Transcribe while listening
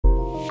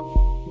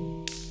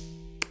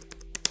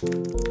Hi,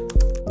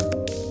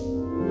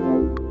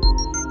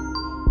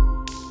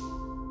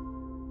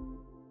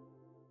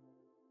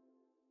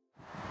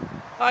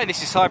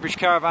 this is Highbridge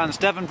Caravans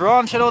Devon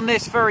branch, and on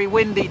this very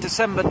windy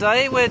December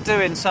day we're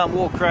doing some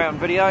walk around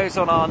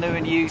videos on our new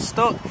and used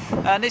stock,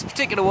 and this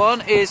particular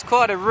one is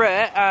quite a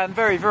rare and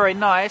very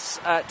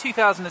nice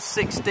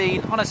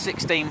 2016 on a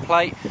 16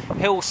 plate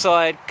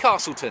Hillside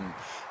Castleton.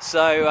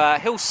 So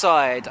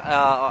Hillside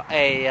are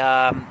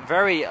a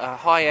very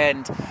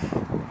high-end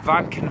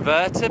van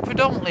converter,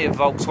 predominantly a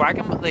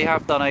Volkswagen, but they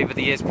have done over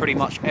the years pretty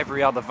much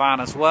every other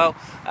van as well.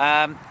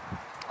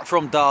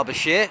 From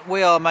Derbyshire.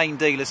 We are main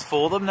dealers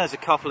for them. There's a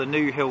couple of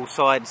new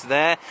Hillsides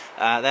there.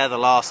 They're the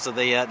last of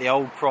the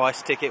old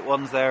price ticket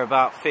ones. They're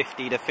about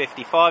 50 to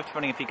 55,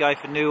 depending if you go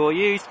for new or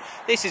used.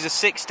 This is a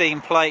 16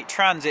 plate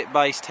transit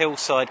based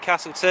Hillside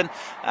Castleton.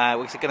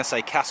 We're going to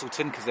say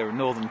Castleton because they're a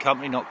northern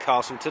company, not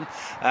Castleton.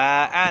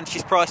 And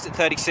she's priced at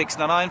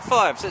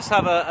 36,995. So let's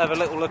have a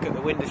little look at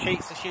the window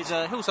sheets. So she's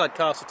a Hillside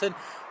Castleton,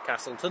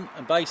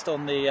 and based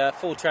on the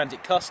Ford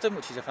Transit Custom,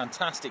 which is a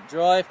fantastic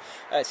drive.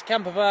 It's a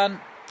camper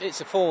van.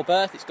 It's a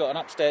 4-berth, it's got an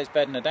upstairs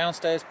bed and a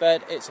downstairs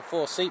bed. It's a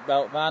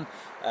 4-seatbelt van,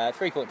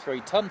 3.3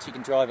 tonnes, you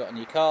can drive it on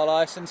your car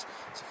licence.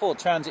 It's a Ford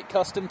Transit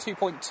Custom,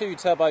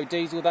 2.2 turbo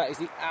diesel. That is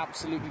the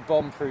absolutely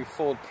bomb-proof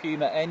Ford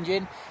Puma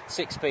engine,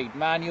 6-speed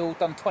manual,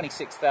 done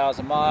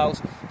 26,000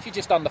 miles. She's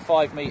just under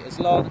 5 metres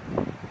long,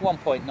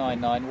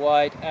 1.99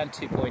 wide and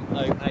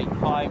 2.08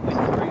 high with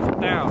the roof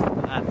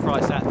down, and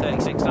priced at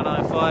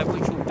 36,995,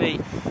 which will be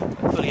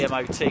fully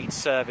MOT'd,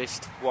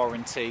 serviced,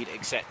 warranted,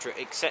 etc,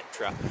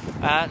 etc.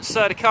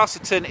 So the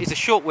Castleton is a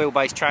short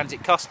wheelbase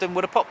transit custom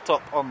with a pop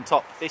top on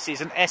top. This is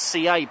an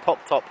SCA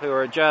pop top, who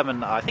are a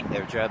German, I think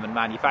they're a German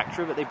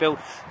manufacturer, but they build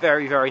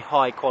very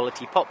high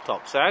quality pop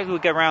tops. So as we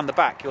go around the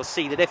back, you'll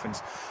see the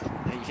difference.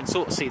 You can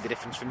sort of see the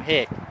difference from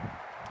here.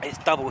 It's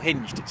double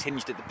hinged, it's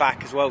hinged at the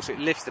back as well, so it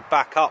lifts the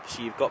back up,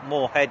 so you've got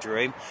more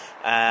headroom,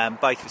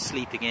 both for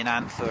sleeping in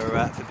and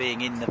for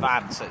being in the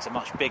van. So it's a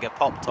much bigger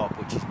pop top,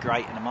 which is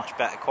great, and a much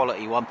better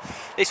quality one.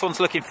 This one's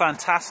looking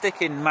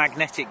fantastic in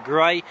magnetic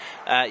grey.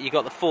 You've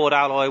got the Ford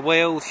alloy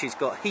wheels, she's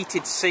got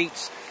heated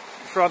seats,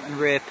 front and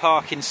rear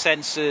parking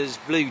sensors,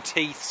 blue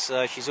teeth,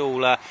 so she's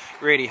all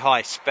really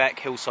high spec.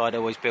 Hillside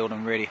always build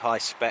on really high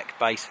spec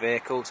base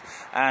vehicles,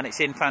 and it's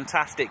in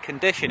fantastic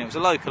condition. It was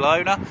a local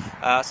owner.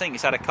 I think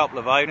it's had a couple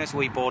of owners.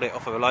 We bought it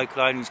off of a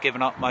local owner who's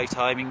given up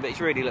motorhoming, but he's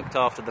really looked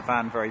after the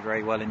van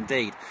very well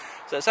indeed.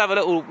 So let's have a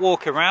little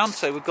walk around.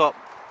 So we've got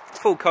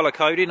full colour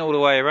coding all the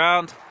way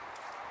around,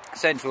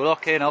 central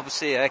locking,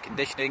 obviously air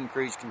conditioning,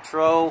 cruise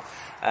control,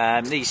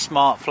 these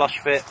smart flush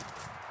fit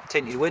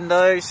tinted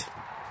windows.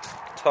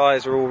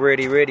 Tyres are all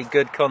really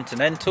good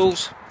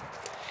Continentals.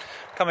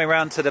 Coming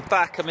around to the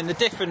back, I mean, the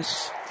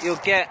difference you'll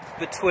get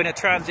between a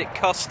Transit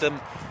Custom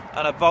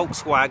and a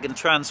Volkswagen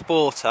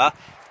Transporter,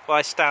 if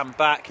I stand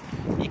back,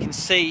 you can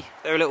see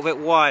they're a little bit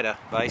wider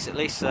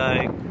basically,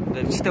 so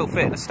they still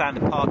fit in a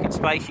standard parking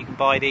space. You can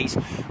buy these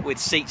with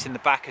seats in the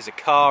back as a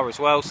car as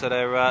well, so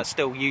they're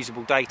still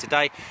usable day to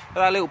day.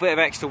 But that little bit of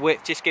extra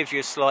width just gives you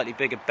a slightly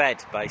bigger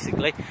bed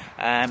basically.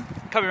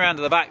 Coming around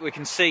to the back, we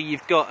can see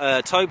you've got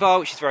a tow bar,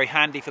 which is very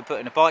handy for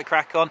putting a bike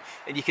rack on,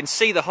 and you can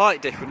see the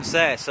height difference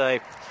there. So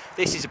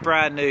this is a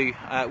brand new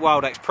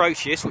Wildex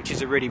Proteus, which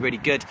is a really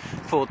good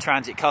Ford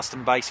Transit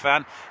Custom base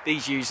van.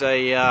 These use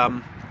a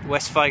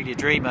Westphalia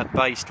Dreamer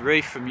based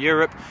roof from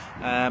Europe,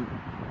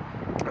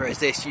 whereas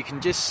this, you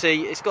can just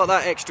see it's got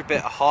that extra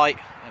bit of height,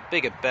 a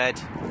bigger bed,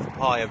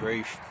 higher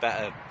roof,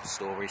 better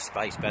storage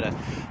space,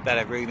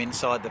 better room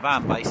inside the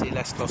van, basically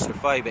less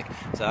claustrophobic.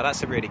 So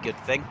that's a really good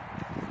thing.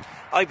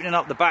 Opening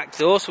up the back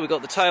door, so we've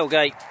got the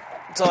tailgate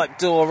type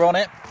door on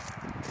it.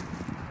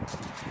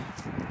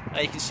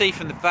 You can see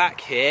from the back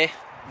here,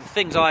 the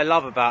things I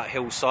love about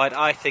Hillside,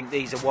 I think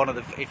these are one of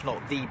the, if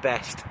not the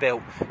best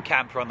built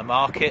camper on the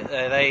market.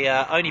 They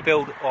only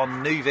build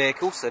on new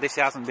vehicles, so this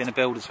hasn't been a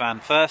builder's van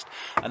first.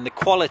 And the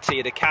quality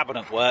of the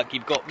cabinet work,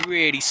 you've got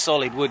really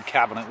solid wood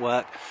cabinet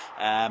work,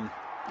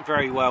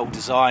 very well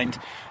designed.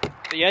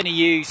 They only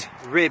use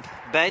rib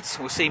beds.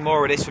 We'll see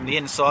more of this from the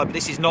inside, but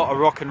this is not a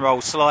rock and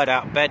roll slide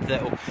out bed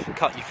that will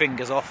cut your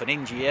fingers off and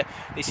injure you.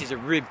 This is a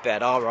rib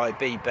bed,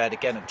 RIB bed,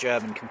 again a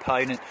German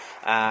component,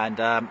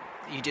 and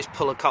you just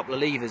pull a couple of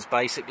levers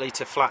basically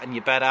to flatten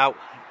your bed out.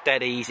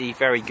 Dead easy,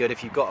 very good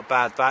if you've got a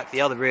bad back.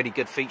 The other really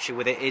good feature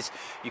with it is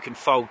you can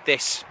fold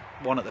this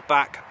one at the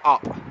back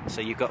up,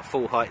 so you've got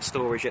full height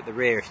storage at the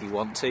rear if you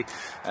want to,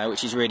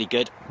 which is really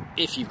good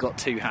if you've got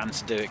two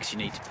hands to do it, because you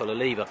need to pull a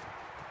lever.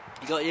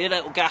 You've got your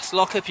little gas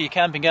locker for your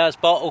camping gas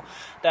bottle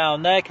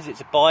down there, because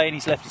it's a buy-in,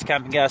 he's left his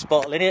camping gas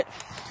bottle in it.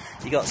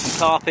 You've got some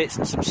carpets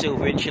and some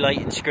silver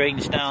insulating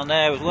screens down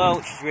there as well,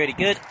 which is really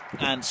good,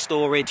 and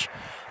storage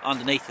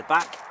underneath the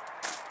back.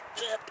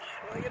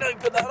 You can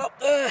open that up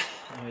there.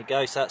 There we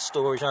go, so that's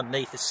storage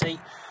underneath the seat.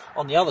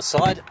 On the other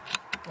side,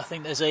 I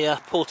think there's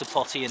a porta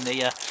potty in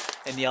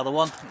the other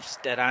one, which is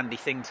a dead handy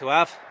thing to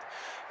have.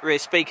 Rear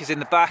speakers in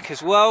the back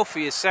as well for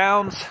your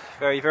sounds.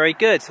 Very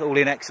good, all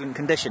in excellent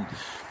condition.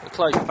 We'll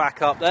close the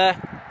back up there.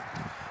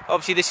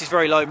 Obviously this is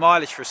very low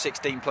mileage for a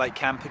 16 plate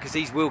camper because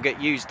these will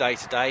get used day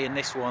to day, and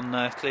this one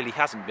clearly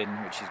hasn't been,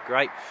 which is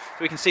great.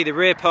 So we can see the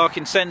rear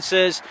parking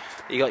sensors,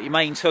 you got your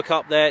mains hook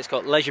up there, it's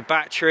got leisure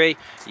battery.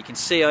 You can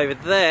see over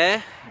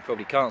there, you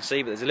probably can't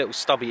see, but there's a little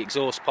stubby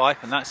exhaust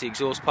pipe, and that's the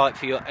exhaust pipe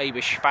for your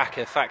Highbridge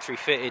factory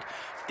fitted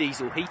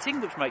diesel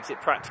heating, which makes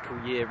it practical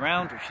year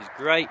round, which is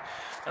great.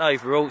 And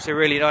overall it's a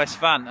really nice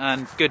van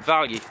and good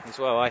value as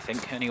well, I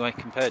think, anyway,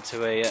 compared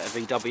to a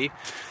VW.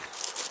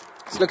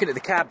 So looking at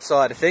the cab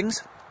side of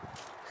things,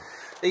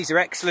 these are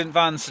excellent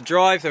vans to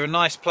drive. They're a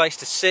nice place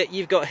to sit.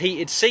 You've got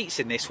heated seats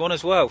in this one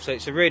as well, so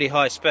it's a really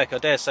high spec. I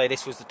dare say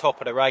this was the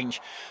top of the range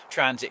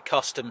Transit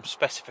custom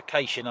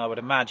specification, I would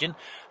imagine.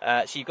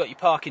 So you've got your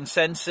parking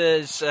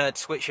sensors to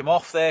switch them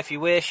off there if you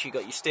wish. You've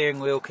got your steering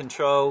wheel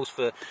controls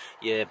for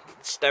your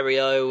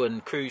stereo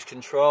and cruise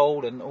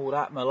control and all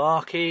that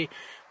malarkey.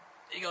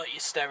 You got your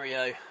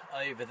stereo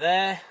over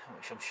there,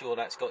 which I'm sure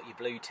that's got your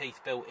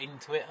Bluetooth built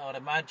into it, I'd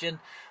imagine.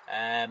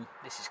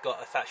 This has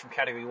got a Thatcham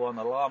Category 1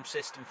 alarm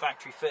system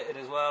factory fitted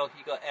as well.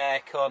 You got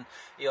aircon,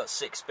 you got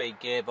 6-speed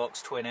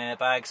gearbox, twin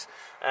airbags.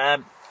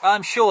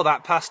 I'm sure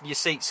that passenger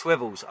seat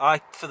swivels.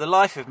 I, for the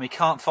life of me,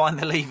 can't find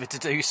the lever to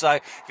do so.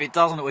 If it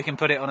doesn't, we can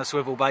put it on a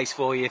swivel base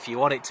for you if you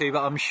want it to,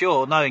 but I'm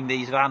sure, knowing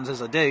these vans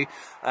as I do,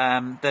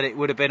 that it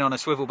would have been on a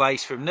swivel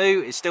base from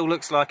new. It still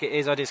looks like it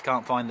is, I just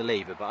can't find the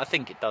lever, but I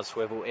think it does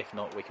swivel. If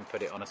not, we can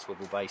put it on a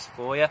swivel base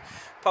for you.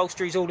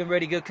 Upholstery's all in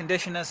really good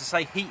condition. As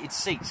I say, heated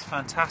seats,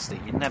 fantastic.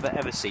 You never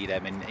ever see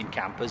them in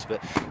campers,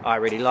 but I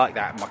really like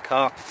that in my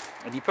car.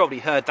 And you probably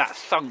heard that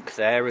thunk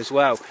there as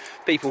well.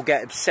 People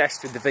get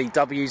obsessed with the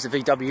VWs. The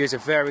VW is a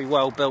very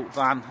well built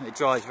van. It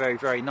drives very,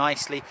 very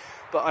nicely,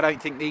 but I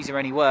don't think these are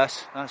any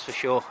worse, that's for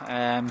sure.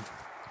 And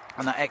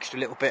that extra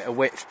little bit of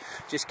width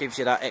just gives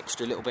you that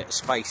extra little bit of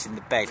space in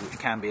the bed, which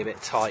can be a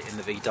bit tight in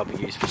the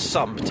VWs for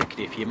some,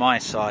 particularly if you're my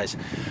size.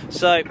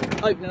 So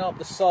opening up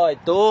the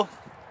side door,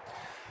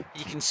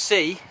 you can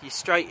see you're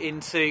straight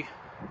into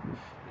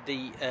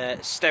the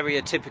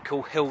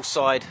stereotypical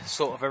hillside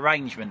sort of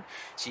arrangement.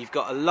 So you've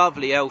got a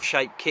lovely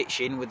L-shaped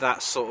kitchen with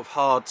that sort of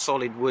hard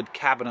solid wood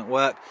cabinet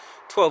work,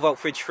 12-volt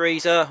fridge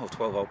freezer, or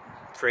 12-volt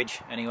fridge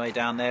anyway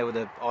down there with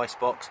an ice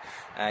box.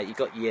 You've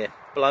got your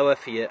blower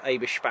for your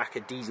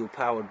Highbridge diesel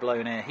powered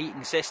blown air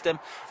heating system,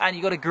 and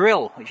you've got a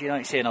grill, which you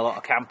don't see in a lot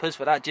of campers,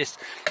 but that just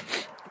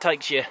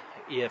takes your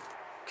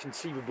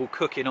conceivable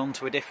cooking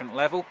onto a different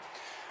level.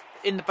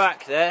 In the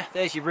back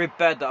there's your rib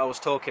bed that I was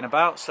talking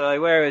about. So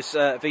whereas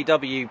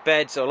VW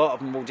beds, a lot of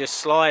them will just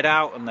slide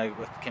out and they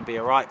can be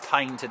a right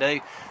pain to do,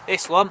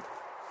 this one,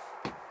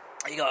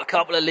 you got a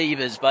couple of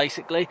levers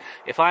basically.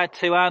 If I had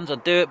two hands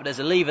I'd do it, but there's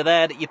a lever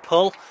there that you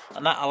pull,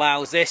 and that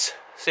allows this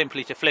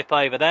simply to flip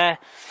over there.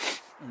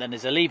 And then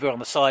there's a lever on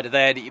the side of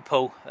there that you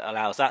pull that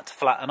allows that to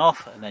flatten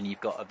off, and then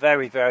you've got a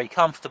very, very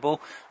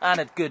comfortable and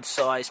a good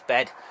sized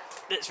bed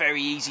that's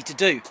very easy to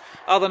do.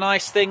 Other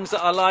nice things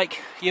that I like,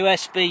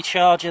 USB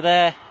charger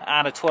there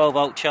and a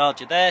 12-volt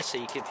charger there,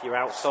 so if you're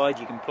outside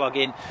you can plug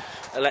in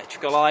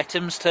electrical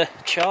items to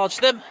charge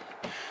them.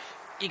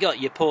 You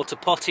got your porta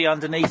potty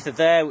underneath of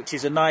there, which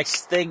is a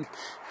nice thing.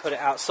 Put it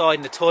outside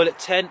in the toilet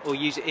tent or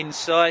use it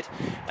inside.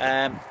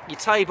 Your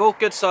table,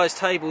 good sized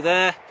table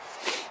there,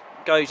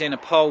 goes in a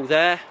pole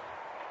there.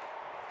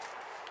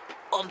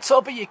 On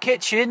top of your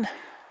kitchen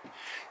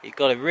you've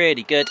got a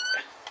really good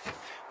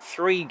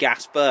 3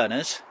 gas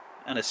burners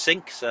and a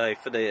sink, so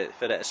for the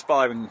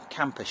aspiring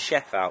camper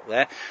chef out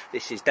there,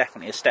 this is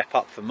definitely a step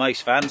up for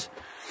most vans.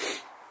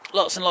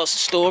 Lots and lots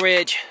of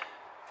storage.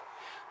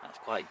 That's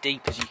quite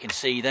deep, as you can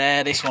see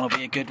there. This one will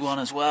be a good one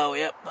as well.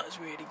 Yep, that's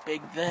really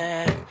big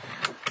there.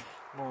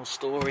 More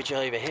storage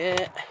over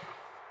here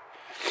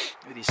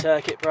with your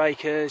circuit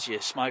breakers,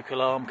 your smoke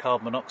alarm,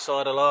 carbon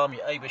monoxide alarm,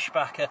 your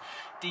Highbridge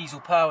diesel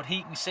powered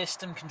heating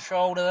system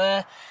controller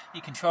there,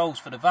 your controls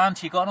for the van.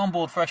 So you've got an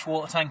onboard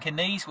freshwater tank in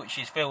these, which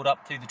is filled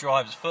up through the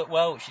driver's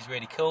footwell, which is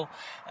really cool.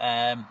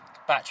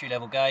 Battery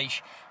level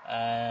gauge,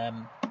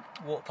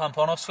 water pump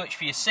on off switch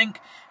for your sink,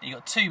 and you've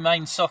got 2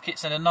 main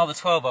sockets and another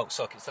 12-volt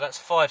socket, so that's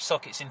 5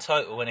 sockets in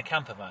total in a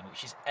camper van,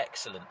 which is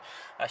excellent.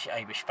 That's your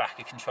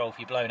Highbridge control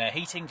for your blown air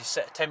heating. Just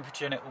set a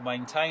temperature and it will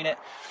maintain it.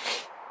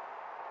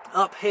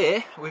 Up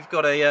here we've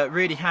got a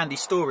really handy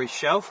storage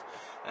shelf,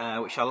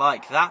 which I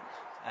like that,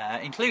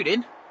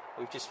 including,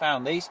 we've just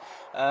found these,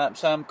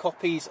 some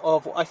copies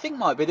of what I think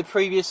might be the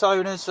previous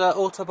owner's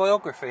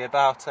autobiography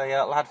about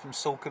a lad from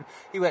Salcombe.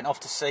 He went off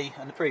to sea,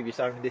 and the previous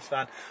owner of this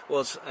van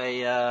was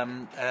a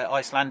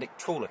Icelandic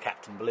trawler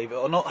captain, believe it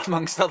or not,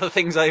 amongst other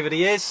things over the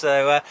years.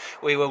 So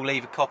we will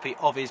leave a copy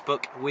of his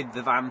book with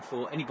the van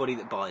for anybody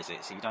that buys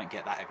it, so you don't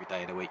get that every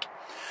day of the week.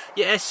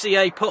 Your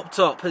SCA pop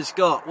top has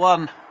got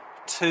 1,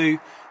 2,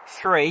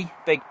 3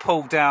 big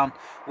pull down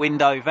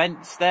window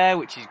vents there,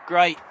 which is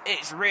great.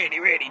 It's really,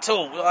 really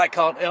tall.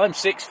 I'm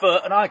 6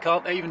 foot and I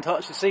can't even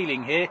touch the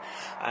ceiling here.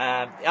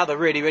 The other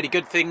really, really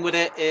good thing with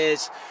it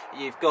is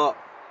you've got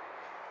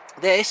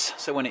this,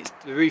 so when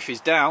the roof is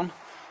down,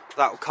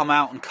 that will come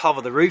out and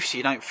cover the roof so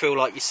you don't feel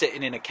like you're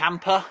sitting in a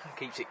camper. It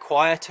keeps it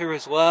quieter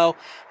as well.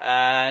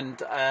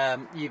 And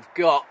you've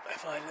got,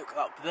 if I look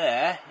up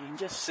there, you can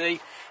just see,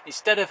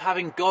 instead of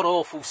having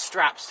god-awful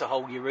straps to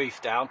hold your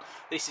roof down,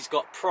 this has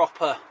got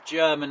proper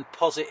German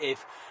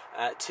positive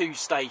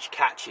two-stage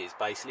catches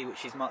basically,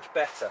 which is much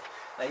better.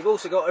 Now you've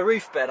also got a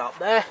roof bed up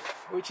there,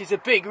 which is a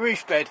big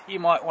roof bed. You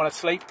might want to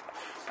sleep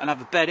and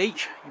have a bed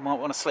each. You might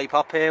want to sleep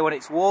up here when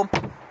it's warm.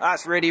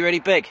 That's really, really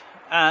big.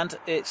 And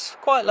it's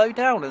quite low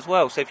down as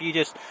well, so if you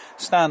just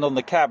stand on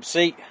the cab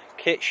seat,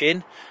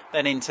 kitchen,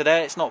 then into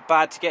there, it's not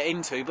bad to get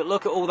into. But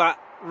look at all that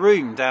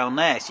room down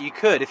there, so you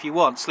could, if you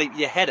want, sleep with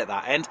your head at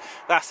that end.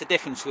 That's the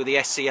difference with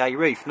the SCA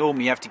roof.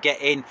 Normally you have to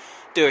get in,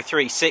 do a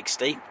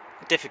 360,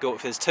 difficult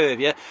if there's two of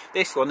you.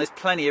 This one, there's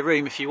plenty of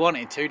room if you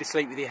wanted to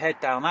sleep with your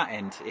head down that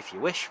end if you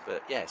wish.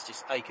 But yeah, it's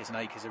just acres and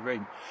acres of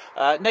room.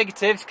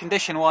 Negatives,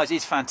 condition wise,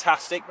 is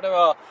fantastic, but there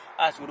are,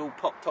 as with all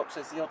pop tops,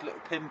 there's the odd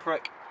little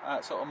pinprick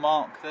sort of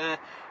mark there.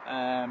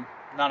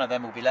 None of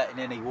them will be letting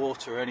any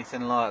water or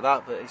anything like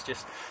that, but it's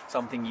just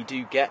something you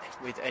do get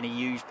with any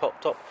used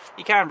pop top.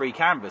 You can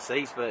re-canvas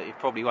these, but you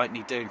probably won't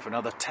need doing for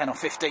another 10 or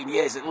 15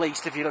 years at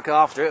least. If you look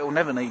after it, it'll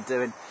never need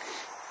doing.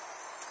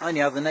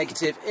 Only other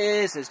negative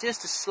is there's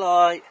just a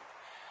slight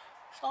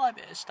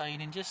bit of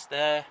staining just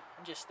there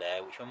and just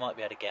there, which I might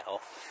be able to get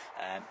off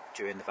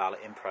during the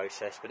valeting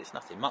process, but it's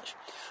nothing much.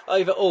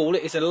 Overall,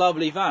 it is a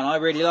lovely van. I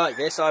really like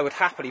this. I would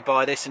happily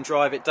buy this and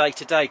drive it day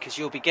to day, because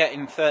you'll be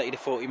getting 30 to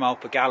 40 mile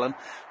per gallon,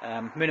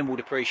 minimal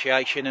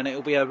depreciation, and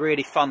it'll be a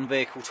really fun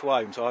vehicle to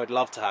own. So I'd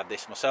love to have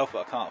this myself,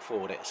 but I can't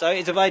afford it. So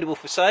it's available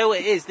for sale.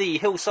 It is the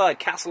Hillside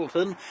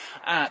Castleton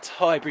at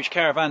Highbridge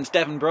Caravans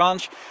Devon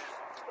branch.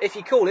 If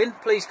you call in,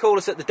 please call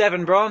us at the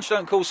Devon branch.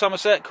 Don't call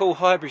Somerset, call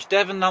Highbridge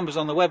Devon. Numbers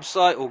on the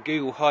website, or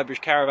Google Highbridge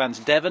Caravans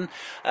Devon.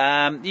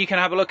 You can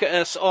have a look at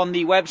us on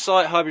the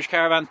website,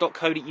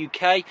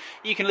 highbridgecaravan.co.uk.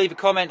 You can leave a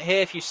comment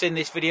here if you've seen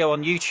this video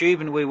on YouTube,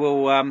 and we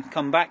will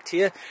come back to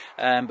you.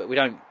 But we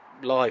don't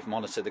live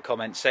monitor the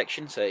comment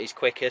section, so it's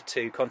quicker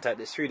to contact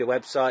us through the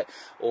website,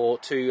 or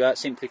to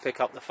simply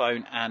pick up the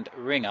phone and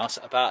ring us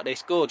about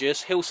this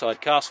gorgeous Hillside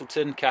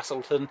Castleton,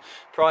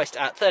 priced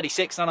at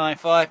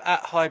 $36,995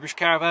 at Highbridge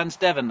Caravans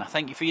Devon.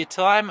 Thank you for your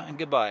time, and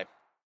goodbye.